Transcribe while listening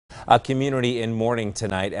A community in mourning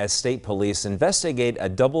tonight as state police investigate a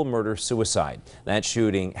double murder-suicide. That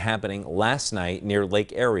shooting happening last night near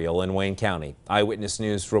Lake Ariel in Wayne County. Eyewitness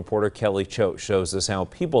News reporter Kelly Choate shows us how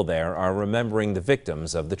people there are remembering the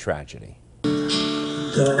victims of the tragedy.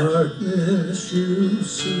 Darkness you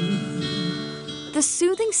see. The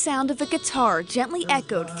soothing sound of a guitar gently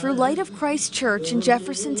echoed through Light of Christ Church in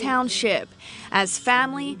Jefferson Township as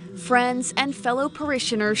family, friends, and fellow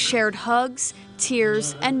parishioners shared hugs,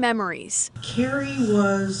 tears, and memories. Carrie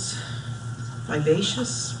was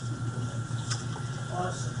vivacious,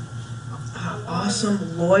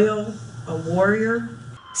 awesome, loyal, a warrior.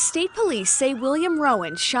 State police say William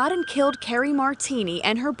Rowan shot and killed Carrie Martini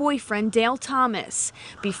and her boyfriend Dale Thomas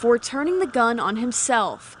before turning the gun on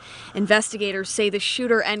himself. Investigators say the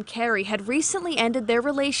shooter and Carrie had recently ended their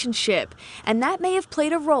relationship, and that may have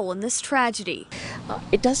played a role in this tragedy.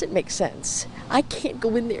 It doesn't make sense. I can't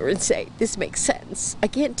go in there and say this makes sense. I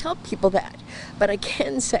can't tell people that, but I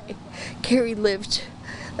can say Carrie lived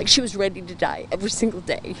like she was ready to die every single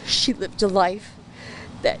day. She lived a life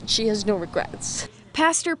that she has no regrets.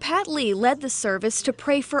 Pastor Pat Lee led the service to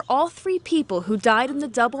pray for all three people who died in the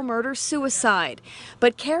double murder-suicide.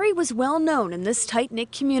 But Carrie was well known in this tight-knit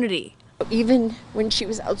community. Even when she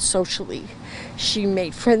was out socially, she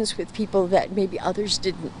made friends with people that maybe others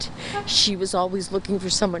didn't. She was always looking for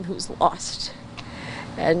someone who was lost,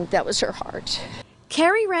 and that was her heart.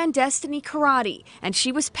 Carrie ran Destiny Karate, and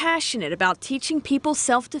she was passionate about teaching people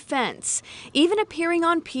self-defense, even appearing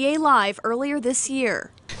on PA Live earlier this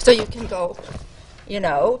year. So you can go,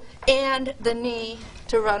 and the knee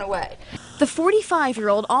to run away. The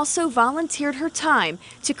 45-year-old also volunteered her time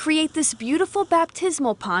to create this beautiful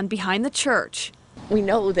baptismal pond behind the church. We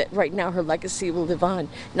know that right now her legacy will live on,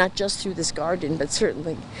 not just through this garden, but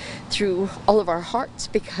certainly through all of our hearts,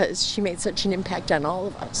 because she made such an impact on all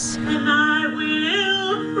of us. And I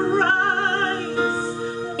will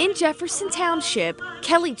rise. In Jefferson Township,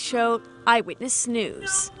 Kelly Choate, Eyewitness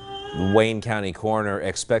News. The Wayne County coroner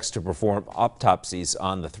expects to perform autopsies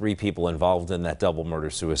on the three people involved in that double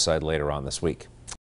murder-suicide later on this week.